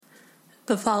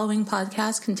The following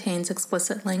podcast contains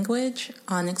explicit language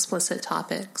on explicit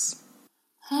topics.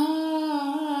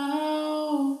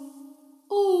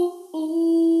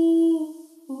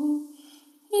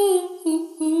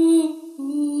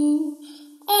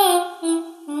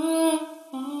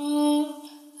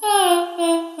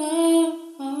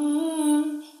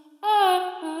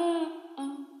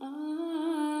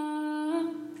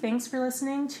 Thanks for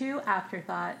listening to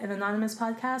Afterthought, an anonymous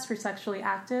podcast for sexually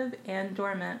active and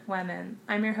dormant women.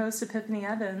 I'm your host, Epiphany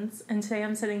Evans, and today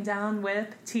I'm sitting down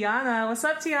with Tiana. What's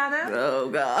up, Tiana? Oh,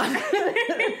 God.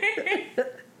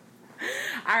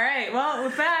 All right, well,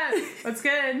 with that, let's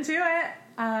get into it.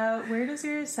 Where does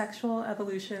your sexual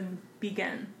evolution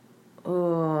begin?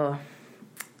 Oh,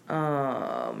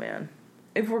 man.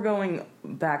 If we're going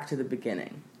back to the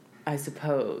beginning, I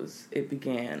suppose it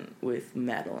began with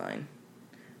Madeline.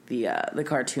 The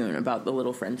cartoon about the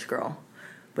little French girl.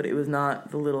 But it was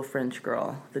not the little French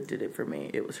girl that did it for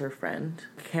me. It was her friend.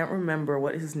 I can't remember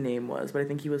what his name was, but I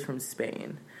think he was from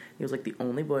Spain. He was, like, the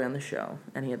only boy on the show,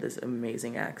 and he had this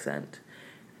amazing accent.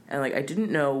 And, like, I didn't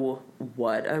know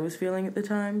what I was feeling at the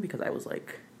time because I was,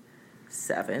 like,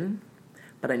 7.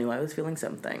 But I knew I was feeling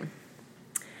something.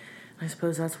 I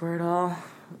suppose that's where it all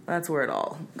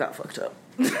got fucked up.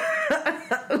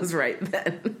 I was right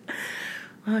then.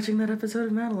 Watching that episode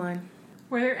of Madeline.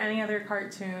 Were there any other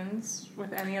cartoons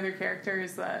with any other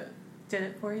characters that did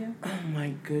it for you? Oh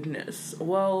my goodness.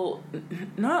 Well,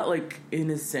 not like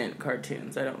innocent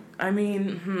cartoons.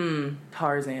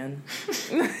 Tarzan.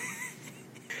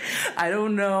 I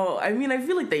don't know. I mean, I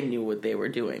feel like they knew what they were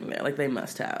doing there. Like, they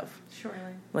must have. Surely.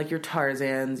 Like, your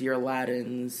Tarzans, your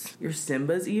Aladdins, your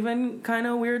Simbas even, kind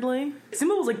of weirdly.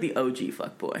 Simba was like the OG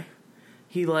fuckboy.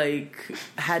 He, like,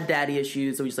 had daddy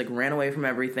issues, so he just, like, ran away from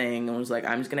everything and was like,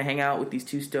 I'm just gonna hang out with these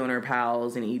 2 stoner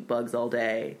pals and eat bugs all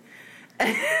day.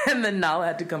 And then Nala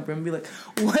had to come from him and be like,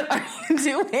 what are you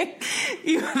doing?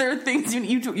 There are things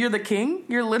you're the king?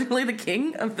 You're literally the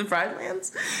king of the Pride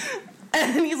Lands?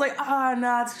 And he's like,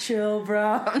 nah, it's chill,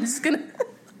 bro. I'm just gonna...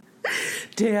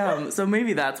 Damn, so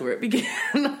maybe that's where it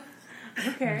began.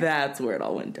 Okay. That's where it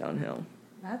all went downhill.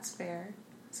 That's fair.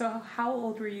 So how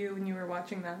old were you when you were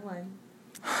watching that one?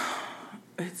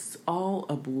 It's all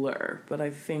a blur, but I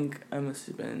think I must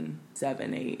have been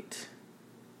 7, 8.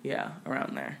 Yeah,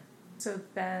 around there. So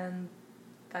then,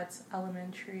 that's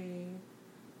elementary.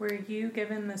 Were you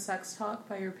given the sex talk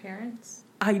by your parents?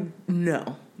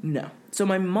 No. So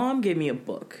my mom gave me a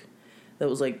book that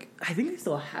was like, I think I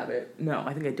still have it. No,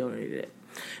 I think I donated it.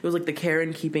 It was like The Care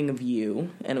and Keeping of You,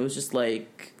 and it was just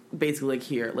like, basically like,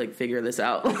 here, like, figure this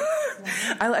out.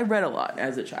 I read a lot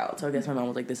as a child, so I guess my mom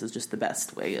was like, this is just the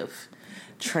best way of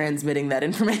transmitting that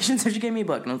information, so she gave me a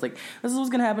book, and I was like, this is what's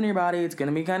gonna happen to your body, it's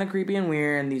gonna be kind of creepy and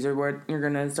weird, and these are what you're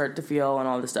gonna start to feel, and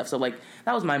all this stuff. So, like,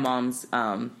 that was my mom's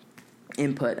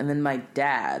input. And then my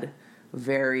dad,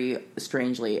 very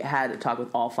strangely, had a talk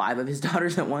with all 5 of his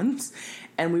daughters at once,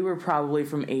 and we were probably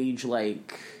from age,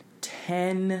 like,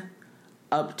 10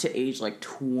 up to age, like,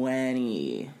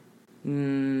 20,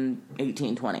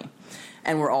 18, 20.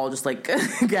 And we're all just, like,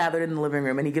 gathered in the living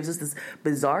room. And he gives us this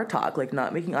bizarre talk, like,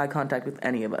 not making eye contact with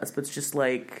any of us. But it's just,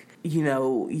 like,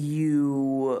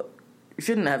 you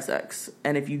shouldn't have sex.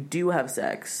 And if you do have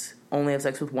sex, only have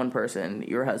sex with one person,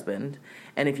 your husband.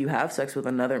 And if you have sex with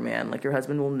another man, like, your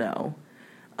husband will know.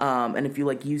 And if you,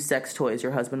 like, use sex toys,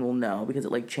 your husband will know. Because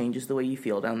it, like, changes the way you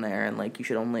feel down there. And, like, you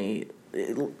should only...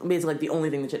 Basically, like, the only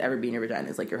thing that should ever be in your vagina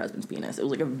is, like, your husband's penis. It was,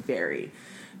 like, a very...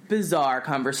 bizarre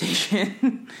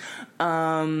conversation.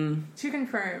 To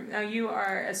confirm, now you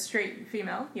are a straight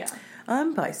female, yeah.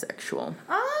 I'm bisexual.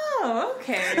 Oh,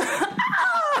 okay.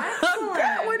 Oh,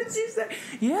 God, what did you say?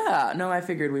 Yeah, no, I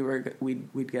figured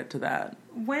we'd get to that.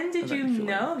 When did you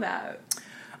know that?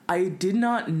 I did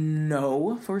not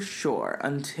know for sure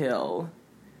until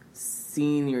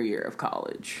senior year of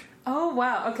college. Oh,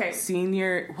 wow, okay.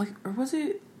 Or was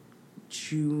it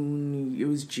it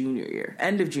was junior year.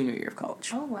 End of junior year of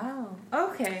college. Oh, wow.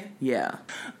 Okay. Yeah.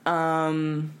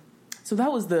 So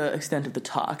that was the extent of the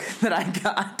talk that I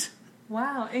got.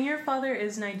 Wow. And your father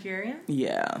is Nigerian?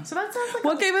 Yeah. So that sounds like...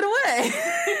 What gave it away?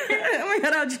 Oh my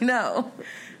God, how'd you know?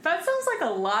 That sounds like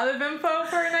a lot of info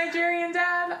for a Nigerian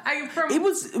dad. It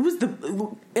was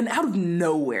and out of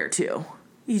nowhere, too.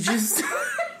 He just...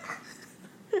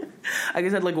 I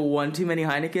guess I had, like, one too many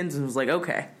Heinekens and was like,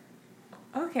 okay.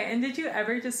 Okay, and did you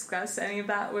ever discuss any of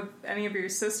that with any of your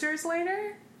sisters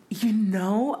later?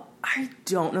 I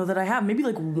don't know that I have. Maybe,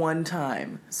 like, one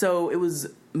time. So it was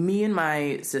me and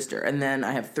my sister, and then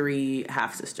I have 3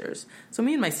 half-sisters. So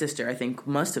me and my sister, I think,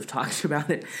 must have talked about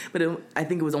it, but I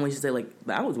think it was only to say, like,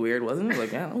 that was weird, wasn't it?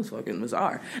 Like, yeah, that was fucking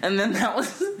bizarre. And then that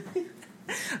was...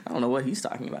 I don't know what he's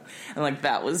talking about. And, like,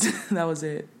 that was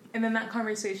it. And then that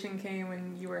conversation came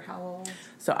when you were how old?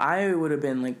 So I would have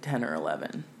been, like, 10 or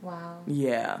 11. Wow.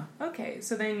 Yeah. Okay,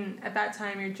 so then at that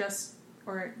time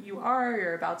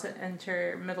you're about to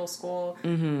enter middle school.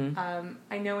 Mm-hmm.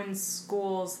 I know in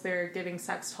schools they're giving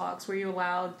sex talks. Were you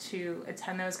allowed to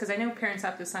attend those? Because I know parents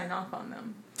have to sign off on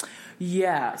them.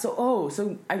 Yeah.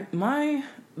 I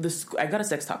got a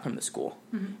sex talk from the school,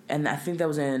 and I think that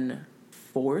was in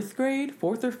fourth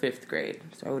or fifth grade.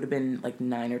 So I would have been like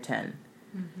 9 or 10.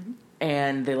 Mm-hmm.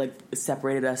 And they like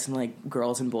separated us in like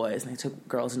girls and boys, and they took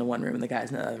girls into one room and the guys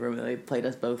in the other room, and they played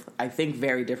us both, I think,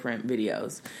 very different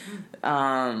videos.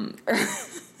 And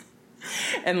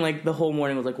like the whole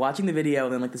morning was like watching the video,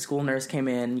 and then like the school nurse came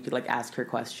in, you could like ask her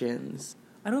questions.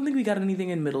 I don't think we got anything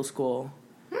in middle school,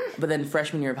 but then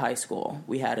freshman year of high school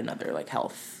we had another like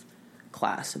health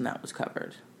class, and that was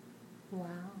covered. Wow.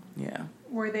 Yeah.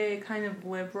 Were they kind of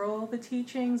liberal, the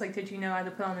teachings? Like, did you know how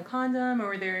to put on a condom, or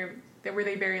were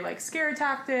they very, like, scare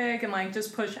tactic and, like,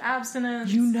 just push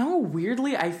abstinence? You know,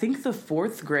 weirdly, I think the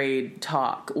fourth grade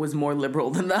talk was more liberal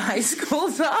than the high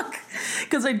school talk.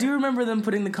 Because I do remember them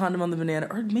putting the condom on the banana.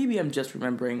 Or maybe I'm just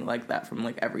remembering, like, that from,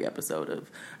 like, every episode of...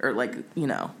 Or, like, you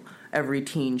know, every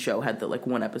teen show had the, like,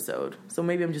 one episode. So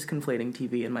maybe I'm just conflating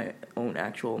TV and my own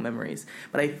actual memories.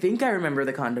 But I think I remember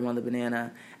the condom on the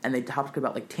banana. And they talked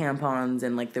about, like, tampons.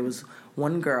 And, like, there was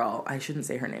one girl... I shouldn't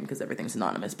say her name because everything's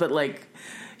anonymous. But, like...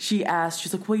 She's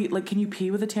like, wait, like, can you pee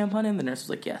with a tampon in? The nurse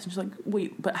was like, yes. And she's like,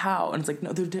 wait, but how? And it's like,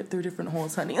 no, they're different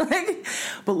holes, honey. Like,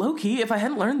 but low-key, if I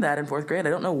hadn't learned that in fourth grade,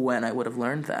 I don't know when I would have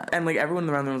learned that. And, like, everyone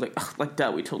around there was like, oh, like,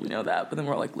 duh, we totally know that. But then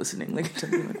we're all, like, listening, like,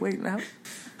 wait, now?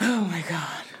 Oh, my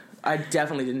God. I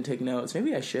definitely didn't take notes.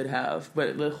 Maybe I should have.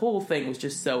 But the whole thing was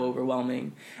just so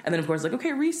overwhelming. And then, of course, like,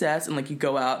 okay, recess. And, like, you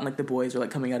go out and, like, the boys are,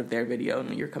 like, coming out of their video.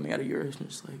 And you're coming out of yours. And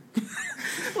just, like...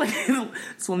 like,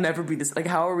 this will never be this... Like,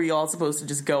 how are we all supposed to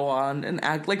just go on and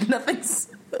act like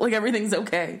nothing's... Like, everything's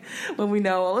okay when we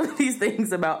know all of these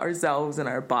things about ourselves and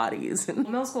our bodies.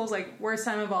 Middle school is, like, worst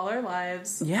time of all our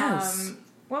lives. Yes.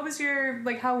 What was your...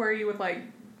 Like, how were you with, like,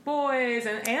 boys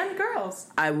and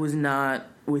girls? I was not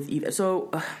with either.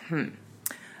 So,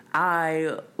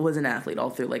 I was an athlete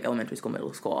all through, like, elementary school,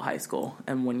 middle school, high school,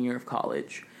 and 1 year of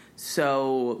college.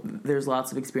 So there's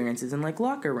lots of experiences in, like,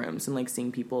 locker rooms and, like,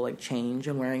 seeing people, like, change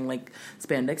and wearing, like,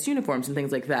 spandex uniforms and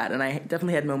things like that. And I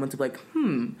definitely had moments of, like,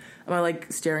 am I,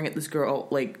 like, staring at this girl,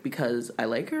 like, because I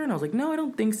like her? And I was like, no, I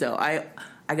don't think so. I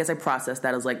guess I processed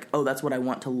that as, like, oh, that's what I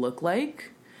want to look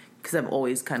like. Because I've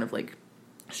always kind of, like,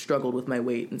 struggled with my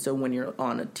weight. And so when you're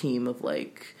on a team of,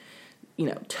 like... you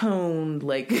know, toned,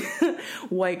 like,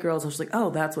 white girls. I was like,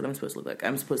 oh, that's what I'm supposed to look like.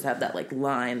 I'm supposed to have that, like,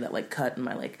 line, that, like, cut in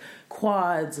my, like,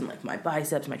 quads and, like, my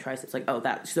biceps, my triceps. Like, oh,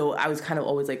 that. So I was kind of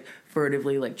always, like,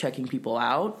 furtively, like, checking people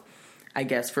out, I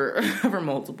guess, for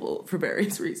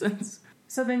various reasons.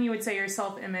 So then you would say your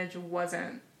self-image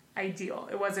wasn't ideal.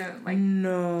 It wasn't, like,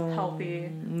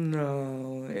 healthy.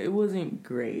 No, it wasn't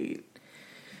great.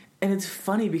 And it's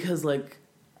funny because, like,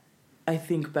 I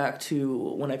think back to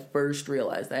when I first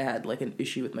realized I had, like, an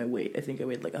issue with my weight. I think I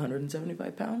weighed, like,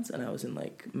 175 pounds, and I was in,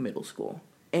 like, middle school.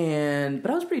 But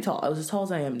I was pretty tall. I was as tall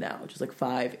as I am now, which is, like,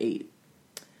 5'8".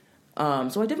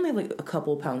 So I definitely had, like, a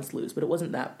couple pounds to lose, but it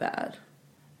wasn't that bad.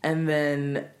 And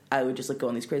then I would just, like, go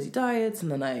on these crazy diets,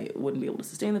 and then I wouldn't be able to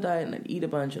sustain the diet, and I'd eat a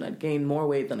bunch, and I'd gain more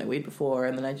weight than I weighed before,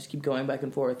 and then I just keep going back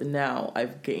and forth, and now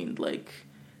I've gained, like...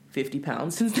 50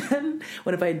 pounds since then,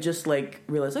 when if I had just, like,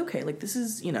 realized, okay, like, this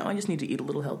is, you know, I just need to eat a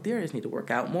little healthier, I just need to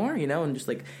work out more, you know, and just,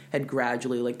 like, had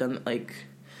gradually, like, done, like,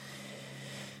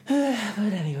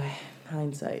 but anyway,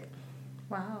 hindsight.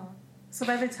 Wow. So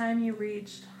by the time you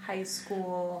reached high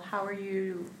school, how were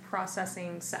you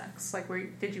processing sex? Like,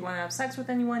 did you want to have sex with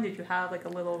anyone? Did you have, like, a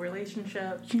little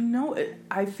relationship? You know,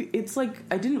 it's like,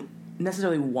 I didn't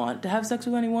necessarily want to have sex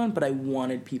with anyone, but I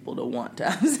wanted people to want to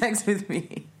have sex with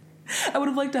me. I would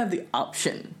have liked to have the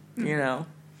option, you know?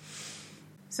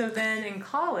 So then in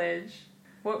college,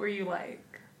 what were you like?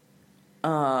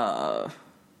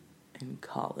 In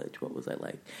college, what was I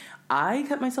like? I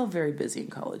kept myself very busy in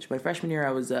college. My freshman year,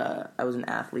 I was an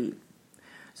athlete.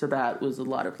 So that was a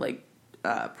lot of, like,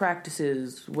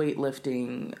 practices,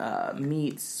 weightlifting,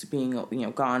 meets, being, you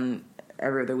know, gone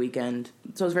every other weekend.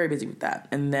 So I was very busy with that.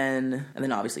 And then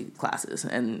obviously classes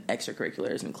and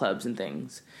extracurriculars and clubs and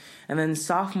things. And then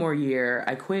sophomore year,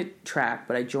 I quit track,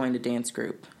 but I joined a dance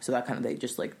group. So that kind of, they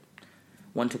just, like,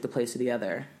 one took the place of the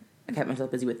other. I kept myself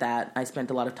busy with that. I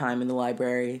spent a lot of time in the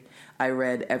library. I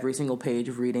read every single page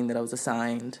of reading that I was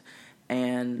assigned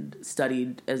and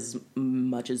studied as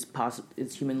much as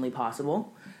humanly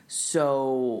possible.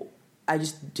 So I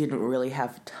just didn't really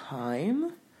have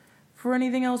time for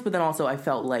anything else, but then also I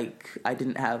felt like I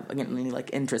didn't have, again, any like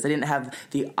interest. I didn't have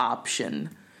the option,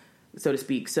 so to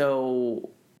speak. So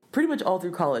pretty much all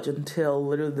through college until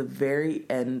literally the very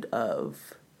end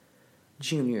of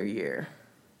junior year,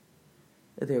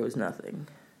 there was nothing.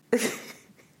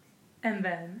 And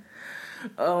then?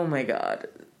 Oh my God.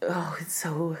 Oh, it's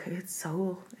so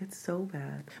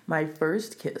bad. My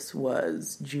first kiss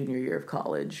was junior year of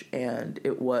college, and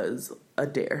it was a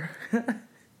dare.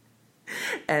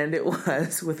 And it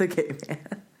was with a gay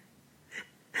man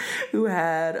who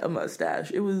had a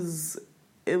mustache. It was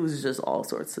just all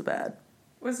sorts of bad.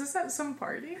 Was this at some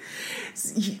party?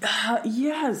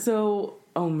 Yeah, so,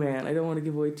 oh man, I don't want to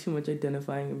give away too much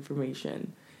identifying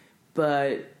information.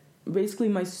 But basically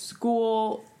my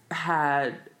school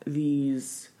had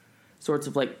these sorts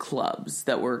of like clubs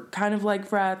that were kind of like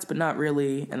frats, but not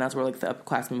really. And that's where like the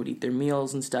upperclassmen would eat their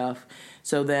meals and stuff.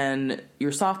 So then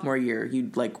your sophomore year,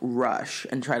 you'd like rush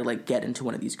and try to like get into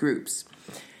one of these groups.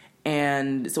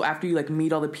 And so after you like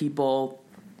meet all the people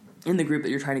in the group that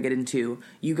you're trying to get into,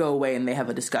 you go away and they have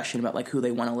a discussion about like who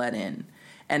they want to let in.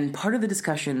 And part of the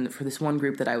discussion for this one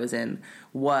group that I was in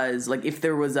was, like, if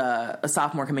there was a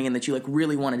sophomore coming in that you, like,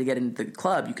 really wanted to get into the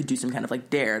club, you could do some kind of, like,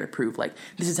 dare to prove, like,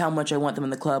 this is how much I want them in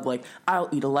the club. Like, I'll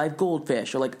eat a live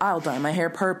goldfish, or, like, I'll dye my hair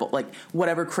purple. Like,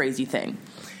 whatever crazy thing.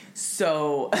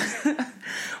 So,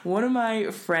 one of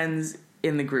my friends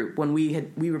in the group, when we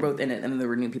were both in it, and then there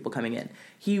were new people coming in,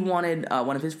 he wanted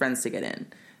one of his friends to get in.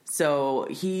 So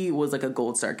he was like a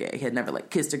gold star gay. He had never like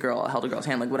kissed a girl, held a girl's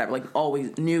hand, like whatever. Like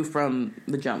always knew from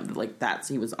the jump, like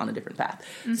he was on a different path.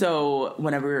 Mm-hmm. So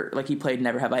whenever like he played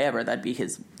Never Have I Ever, that'd be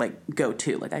his like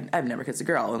go-to. Like I've never kissed a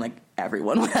girl, and like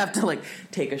everyone would have to like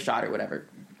take a shot or whatever.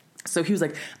 So he was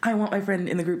like, I want my friend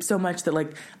in the group so much that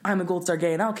like I'm a gold star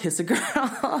gay and I'll kiss a girl.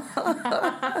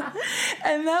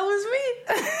 And that was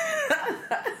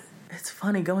me. It's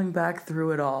funny going back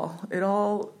through it all. It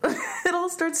all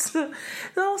starts to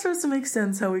make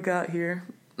sense how we got here.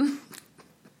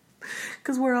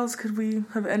 Because where else could we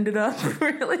have ended up,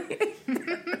 really?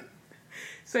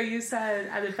 So you said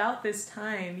at about this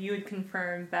time you had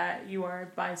confirmed that you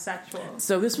are bisexual.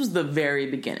 So this was the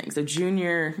very beginning. So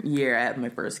junior year, I had my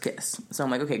first kiss. So I'm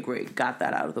like, okay, great, got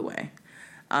that out of the way.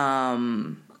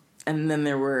 And then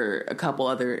there were a couple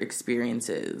other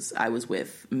experiences. I was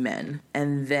with men.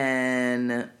 And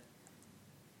then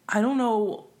I don't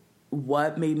know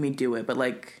what made me do it, but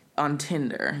like on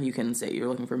Tinder, you can say you're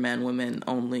looking for men, women,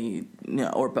 only,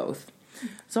 or both.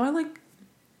 So I like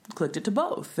clicked it to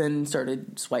both and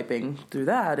started swiping through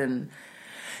that and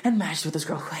matched with this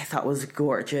girl who I thought was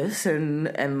gorgeous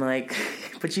and like,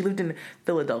 but she lived in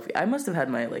Philadelphia. I must have had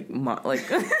my like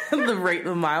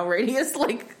the mile radius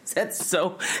like set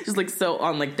so just like so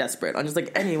on like desperate on just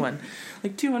like anyone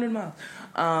like 200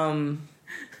 miles.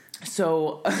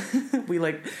 So we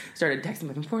like started texting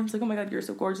back and forth. She's like, oh my God, you're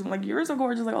so gorgeous. I'm like, you're so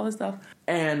gorgeous, like all this stuff.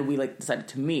 And we like decided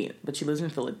to meet, but she lives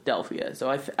in Philadelphia. So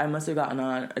I must have gotten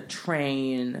on a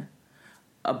train,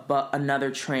 another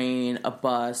train, a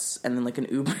bus, and then like an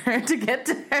Uber to get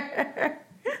to her.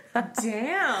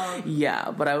 Damn. Yeah,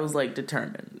 but I was like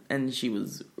determined, and she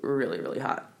was really, really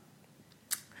hot.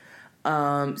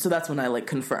 So that's when I like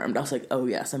confirmed. I was like, oh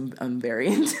yes, I'm very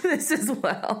into this as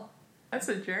well. That's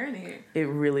a journey. It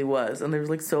really was. And there was,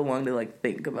 like, so long to, like,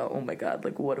 think about, oh, my God,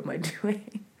 like, what am I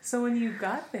doing? So when you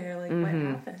got there, like, what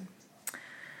happened?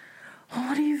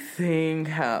 What do you think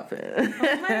happened?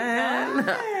 Oh, my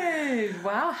God.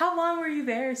 Wow. How long were you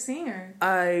there seeing her?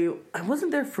 I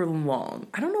wasn't there for long.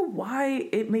 I don't know why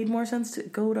it made more sense to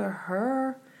go to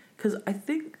her. Because I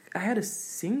think I had a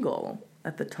single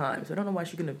at the time. So I don't know why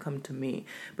she couldn't have come to me.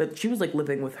 But she was, like,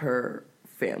 living with her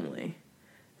family.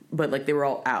 But, like, they were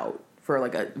all out for,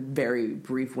 like, a very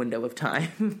brief window of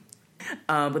time.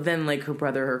 But then, like, her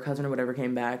brother, her cousin, or whatever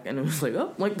came back, and it was like,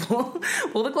 oh, like, pull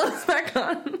the clothes back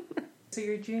on. So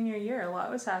your junior year, a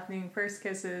lot was happening. First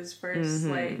kisses, first,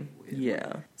 like...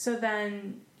 Yeah. So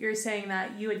then you're saying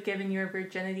that you had given your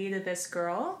virginity to this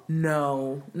girl?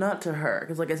 No, not to her.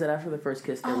 Because, like I said, after the first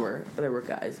kiss, there were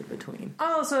guys in between.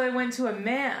 Oh, so it went to a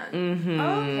man. Mm-hmm.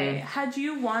 Okay. Had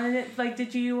you wanted it... Like,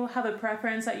 did you have a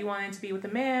preference that you wanted to be with a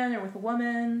man or with a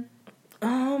woman?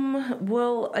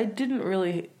 Well, I didn't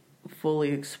really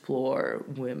fully explore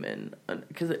women.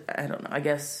 Because, I don't know, I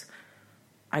guess...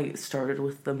 I started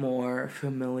with the more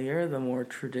familiar, the more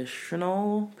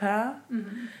traditional path.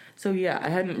 Mm-hmm. So yeah, I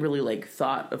hadn't really like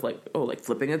thought of like, oh, like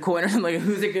flipping a coin or like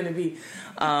who's it gonna be?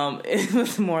 It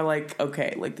was more like,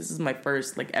 okay, like this is my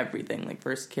first like everything. Like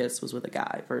first kiss was with a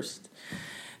guy, first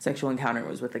sexual encounter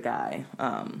was with a guy.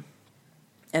 And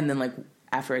then like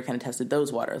after I kind of tested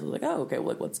those waters, I was like, oh, okay, well,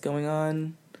 like what's going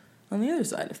on on the other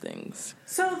side of things.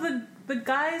 So the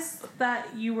guys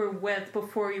that you were with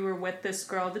before you were with this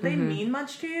girl, did they mean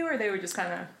much to you, or they were just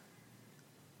kind of...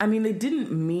 I mean, they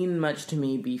didn't mean much to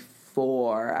me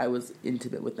before I was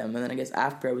intimate with them. And then I guess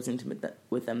after I was intimate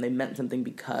with them, they meant something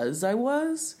because I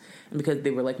was. And because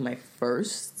they were, like, my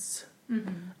firsts.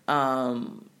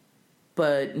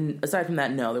 But aside from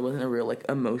that, no, there wasn't a real, like,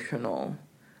 emotional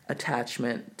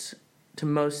attachment to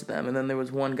most of them. And then there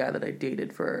was one guy that I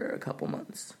dated for a couple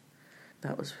months.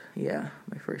 That was,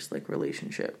 my first, like,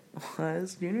 relationship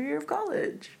was junior year of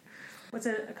college. Was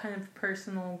it a kind of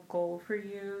personal goal for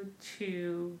you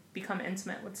to become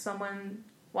intimate with someone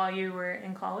while you were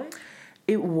in college?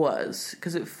 It was,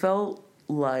 because it felt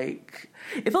like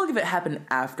if it happened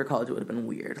after college, it would have been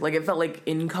weird. Like, it felt like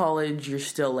in college, you're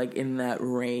still, like, in that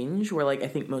range where, like, I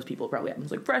think most people probably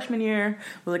happens, like, freshman year,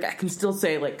 where, like, I can still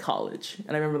say, like, college.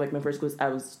 And I remember, like, my first class, I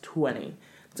was 20.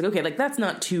 It's like, okay, like, that's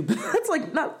not too, that's,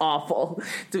 like, not awful.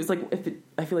 So it's like,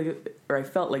 I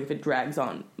felt like if it drags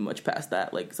on much past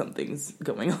that, like, something's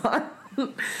going on.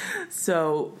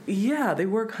 So, yeah, they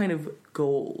were kind of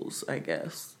goals, I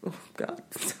guess. Oh, God,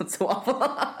 that sounds so awful.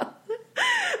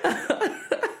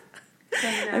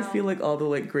 I feel like all the,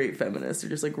 like, great feminists are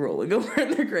just, like, rolling over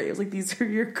in their graves. Like, these are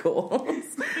your goals.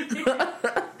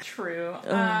 True.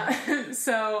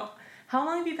 So, how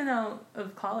long have you been out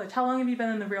of college? How long have you been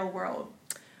in the real world?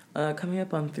 Coming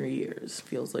up on 3 years.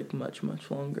 Feels like much, much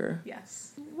longer.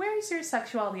 Yes. Where is your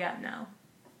sexuality at now?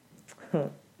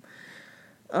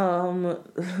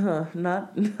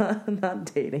 Not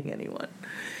dating anyone.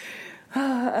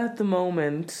 At the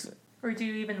moment. Or do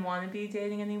you even want to be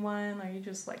dating anyone? Are you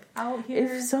just, like, out here?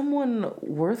 If someone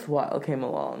worthwhile came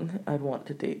along, I'd want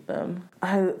to date them.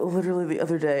 I literally, the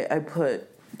other day, I put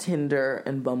Tinder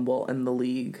and Bumble and The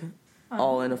League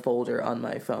all in a folder on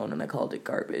my phone, and I called it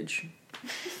garbage.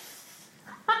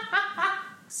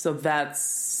 So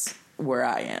that's where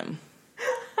I am.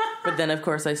 But then, of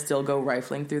course, I still go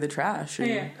rifling through the trash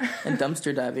and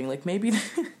dumpster diving. Like, maybe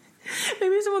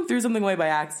someone threw something away by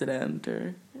accident,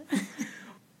 or...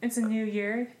 It's a new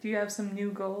year. Do you have some new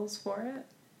goals for it?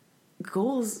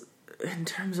 Goals in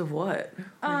terms of what?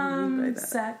 What do you mean by that?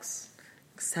 Sex.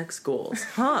 Sex goals.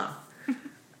 Huh.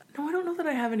 No, I don't know that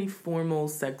I have any formal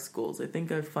sex goals. I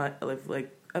think I've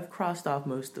crossed off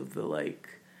most of the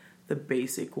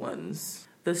basic ones.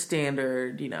 The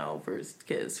standard, first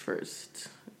kiss, first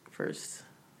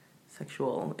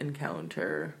sexual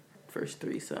encounter, first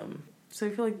threesome. So I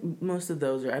feel like most of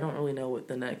those I don't really know what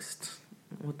the next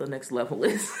level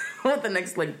is, what the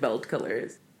next, belt color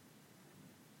is.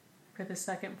 For the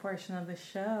second portion of the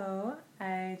show,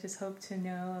 I just hope to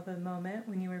know of a moment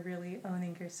when you were really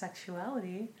owning your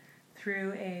sexuality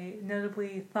through a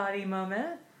notably thoughty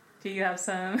moment. Do you have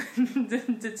some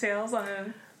details on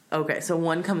it? Okay, so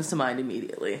one comes to mind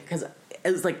immediately, because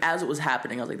it was as it was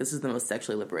happening, I was like, this is the most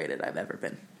sexually liberated I've ever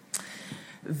been.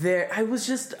 I was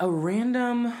just a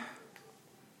random...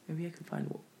 Maybe I can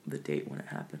find the date when it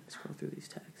happened. Scroll through these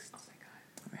texts. Oh my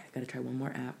god. Alright, I gotta try one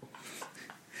more app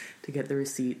to get the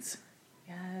receipts.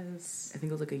 Yes. I think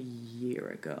it was like a year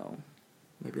ago.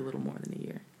 Maybe a little more than a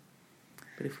year.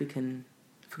 But if we can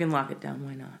lock it down,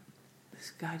 why not?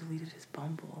 This guy deleted his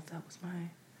Bumble. That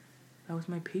was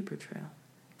my paper trail.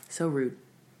 So rude.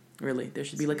 Really. There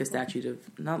should be a statute of,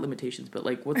 not limitations, but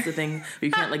what's the thing?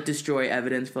 You can't destroy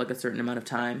evidence for a certain amount of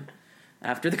time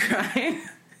after the crime.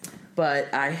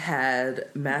 But I had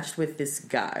matched with this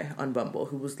guy on Bumble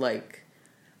who was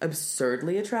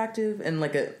absurdly attractive in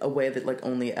a way that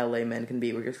only LA men can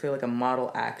be. Where you feel like a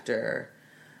model actor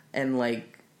and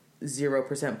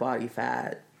 0% body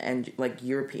fat and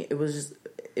European.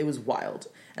 It was wild.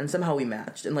 And somehow we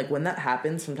matched. And when that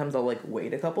happens, sometimes I'll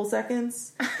wait a couple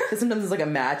seconds. Because sometimes it's a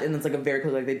match and it's a very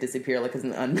close, they disappear as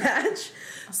an unmatch.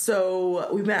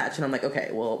 So we match and I'm okay,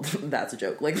 well, that's a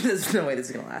joke. There's no way this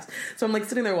is gonna last. So I'm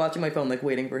sitting there watching my phone,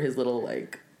 waiting for his little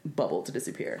bubble to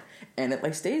disappear. And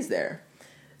it stays there.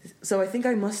 So I think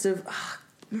I must have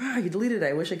you deleted it.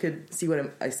 I wish I could see what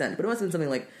I sent. But it must have been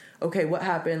something okay, what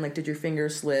happened? Did your finger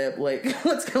slip?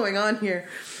 What's going on here?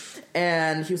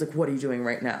 And he was what are you doing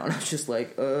right now? And I was just I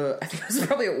think I was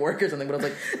probably at work or something, but I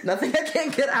was nothing I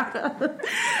can't get out of.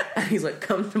 And he's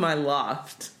come to my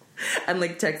loft and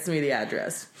texts me the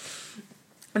address.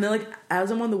 And then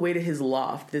as I'm on the way to his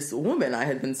loft, this woman I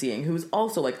had been seeing, who was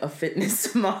also a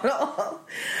fitness model,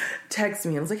 texts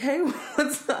me and I was hey,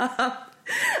 what's up?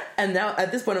 And now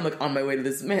at this point I'm on my way to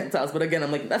this man's house, but again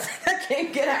I'm nothing I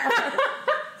can't get out.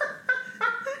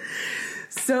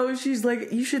 So she's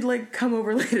you should come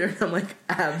over later. And I'm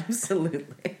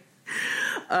absolutely.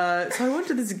 So I went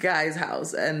to this guy's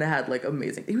house and they had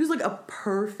amazing. He was a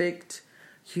perfect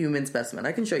human specimen.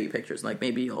 I can show you pictures. Like,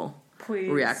 maybe you'll Please.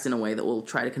 react in a way that will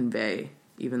try to convey,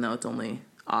 even though it's only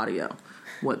audio,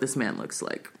 what this man looks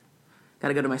like.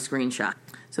 Gotta go to my screenshot.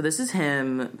 So this is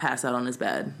him pass out on his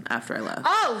bed after I left.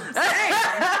 Oh,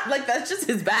 dang. Like, that's just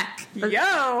his back. Yo.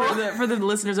 For the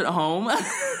listeners at home,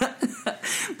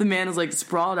 the man is, like,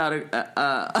 sprawled out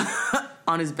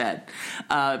on his bed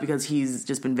because he's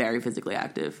just been very physically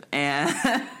active. And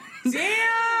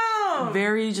Damn.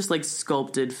 very just, like,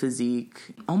 sculpted physique.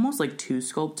 Almost, like, too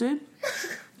sculpted.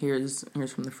 Here's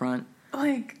from the front.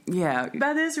 Like, yeah.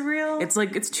 that is real. It's,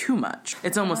 like, it's too much.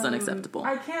 It's almost unacceptable.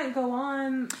 I can't go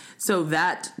on. So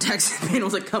that text man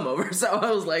was like, come over. So I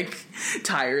was like,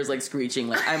 tires like screeching,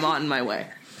 like, I'm on my way.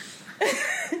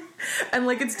 And,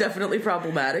 like, it's definitely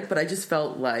problematic, but I just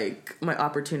felt like my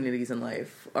opportunities in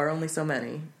life are only so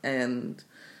many. And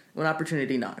when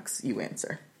opportunity knocks, you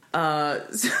answer.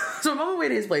 So I'm on my way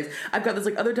to his place. I've got this,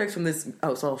 like, other text from this.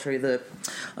 Oh, so I'll show you the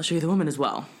woman as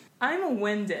well. I'm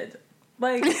winded.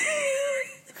 Like,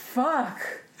 fuck.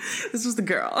 This was the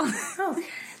girl. Okay.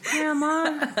 Yeah,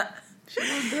 Mom. She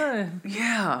looked good.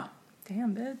 Yeah.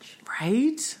 Damn, bitch.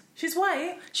 Right? She's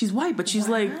white. She's white, but she's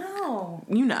like, Wow.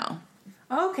 you know.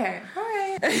 Okay. All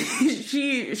right.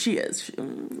 she is. She,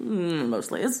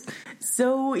 mostly is.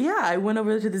 So, yeah, I went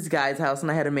over to this guy's house and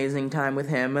I had an amazing time with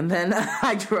him. And then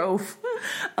I drove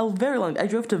I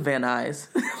drove to Van Nuys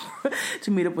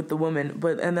to meet up with the woman.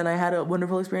 And then I had a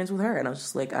wonderful experience with her. And I was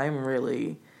just like, I'm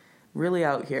really, really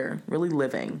out here, really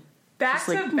living. Back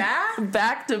Just to back?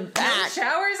 Back to back.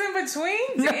 Showers in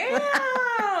between? Damn.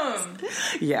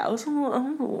 Yeah, I'm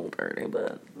a little dirty,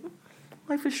 but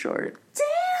life is short. Damn.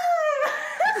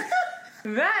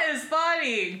 That is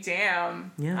funny.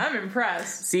 Damn. Yeah. I'm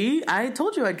impressed. See, I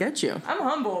told you I'd get you. I'm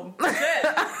humbled. Shit.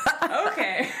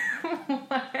 Okay.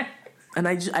 And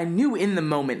I knew in the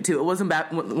moment too. It wasn't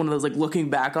one of those like looking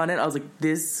back on it. I was like,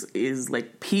 this is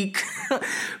like peak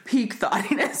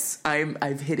thoughtiness.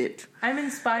 I've hit it. I'm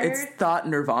inspired. It's thought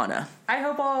nirvana. I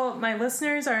hope all my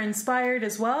listeners are inspired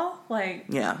as well. Like,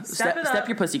 yeah, step it up. Step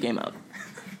your pussy game up.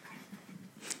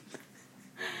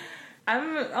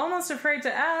 I'm almost afraid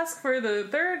to ask for the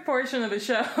third portion of the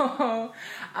show.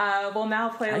 We'll now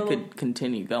play a little... I could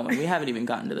continue going. We haven't even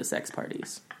gotten to the sex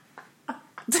parties.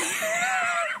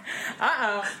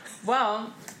 Uh-oh.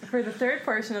 Well, for the third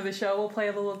portion of the show, we'll play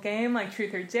a little game like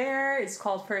Truth or Dare. It's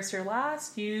called First or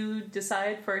Last. You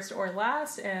decide first or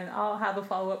last, and I'll have a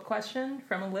follow-up question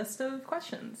from a list of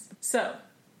questions. So,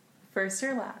 first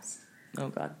or last? Oh,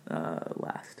 God.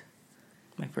 Last.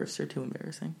 My firsts are too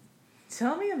embarrassing.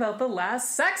 Tell me about the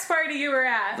last sex party you were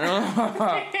at.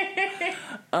 I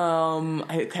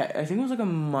think it was like a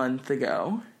month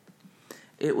ago.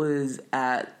 It was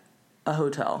at a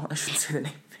hotel. I shouldn't say the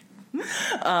name.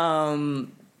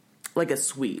 Like a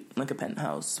suite, like a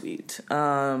penthouse suite.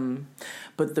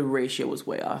 But the ratio was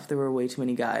way off. There were way too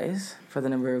many guys for the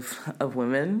number of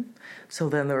women. So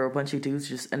then there were a bunch of dudes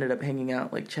who just ended up hanging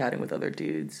out, like chatting with other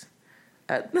dudes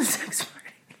at the sex party.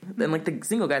 Then, like, the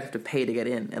single guys have to pay to get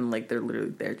in, and, like, they're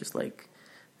literally there just, like,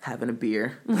 having a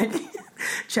beer, like,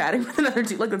 chatting with another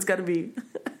dude. Like, that's gotta be...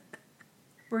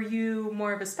 Were you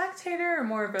more of a spectator or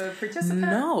more of a participant?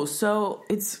 No, so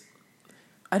it's...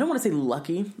 I don't want to say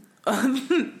lucky.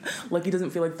 Lucky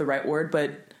doesn't feel like the right word,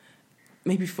 but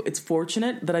maybe it's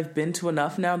fortunate that I've been to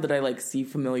enough now that I, like, see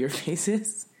familiar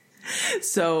faces.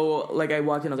 So, like, I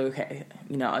walked in, I was like, okay,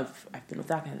 you know, I've been with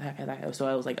that guy. So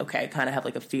I was like, okay, I kind of have,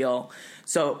 like, a feel.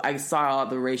 So I saw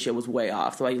the ratio was way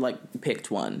off. So I, like,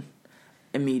 picked one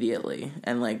immediately.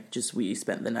 And, like, we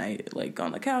spent the night, like,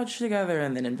 on the couch together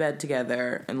and then in bed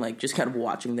together and, like, just kind of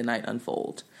watching the night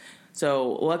unfold.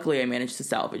 So luckily I managed to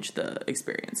salvage the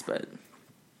experience, but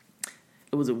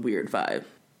it was a weird vibe.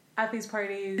 At these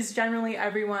parties, is generally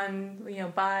everyone, you know,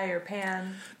 bi or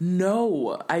pan?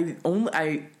 No,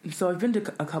 so I've been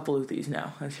to a couple of these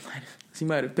now, as you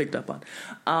might have picked up on.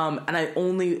 And I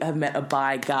only have met a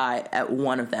bi guy at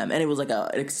one of them, and it was like an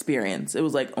experience. It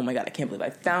was like, oh my God, I can't believe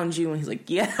I found you. And he's like,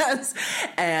 yes.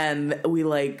 And we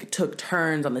like took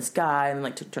turns on this guy and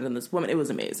like took turns on this woman. It was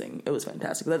amazing. It was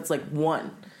fantastic. That's like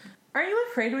one. Aren't you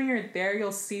afraid when you're there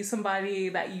you'll see somebody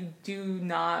that you do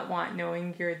not want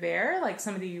knowing you're there? Like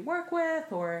somebody you work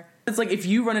with or... It's like if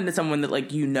you run into someone that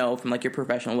like you know from like your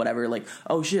professional whatever, like,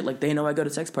 oh shit, like they know I go to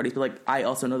sex parties, but like I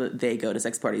also know that they go to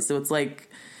sex parties. So it's like,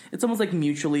 it's almost like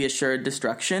mutually assured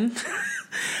destruction.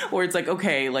 Or it's like,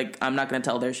 okay, like I'm not going to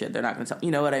tell their shit. They're not going to tell...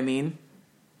 You know what I mean?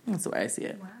 That's the way I see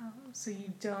it. Wow. So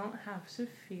you don't have to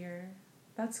fear.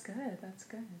 That's good. That's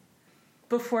good.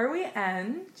 Before we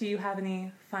end, do you have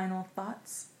any final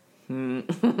thoughts?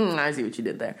 I see what you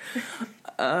did there.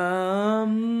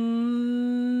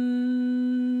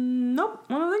 Nope.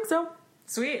 I don't think so.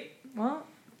 Sweet. Well,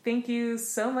 thank you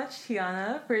so much,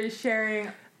 Tiana, for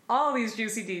sharing all these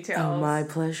juicy details. Oh, my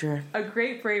pleasure. A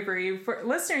great bravery. For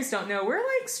listeners don't know, we're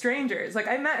like strangers. Like,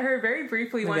 I met her very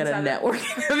briefly once at a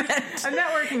networking event. A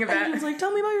networking event. And she was like,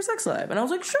 tell me about your sex life. And I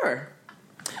was like, sure.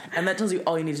 And that tells you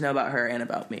all you need to know about her and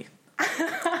about me.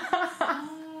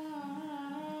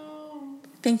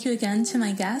 Thank you again to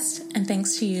my guest, and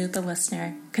thanks to you, the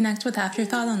listener. Connect with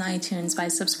Afterthought on iTunes by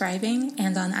subscribing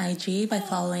and on IG by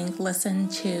following Listen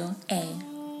to A.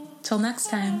 Till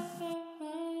next time.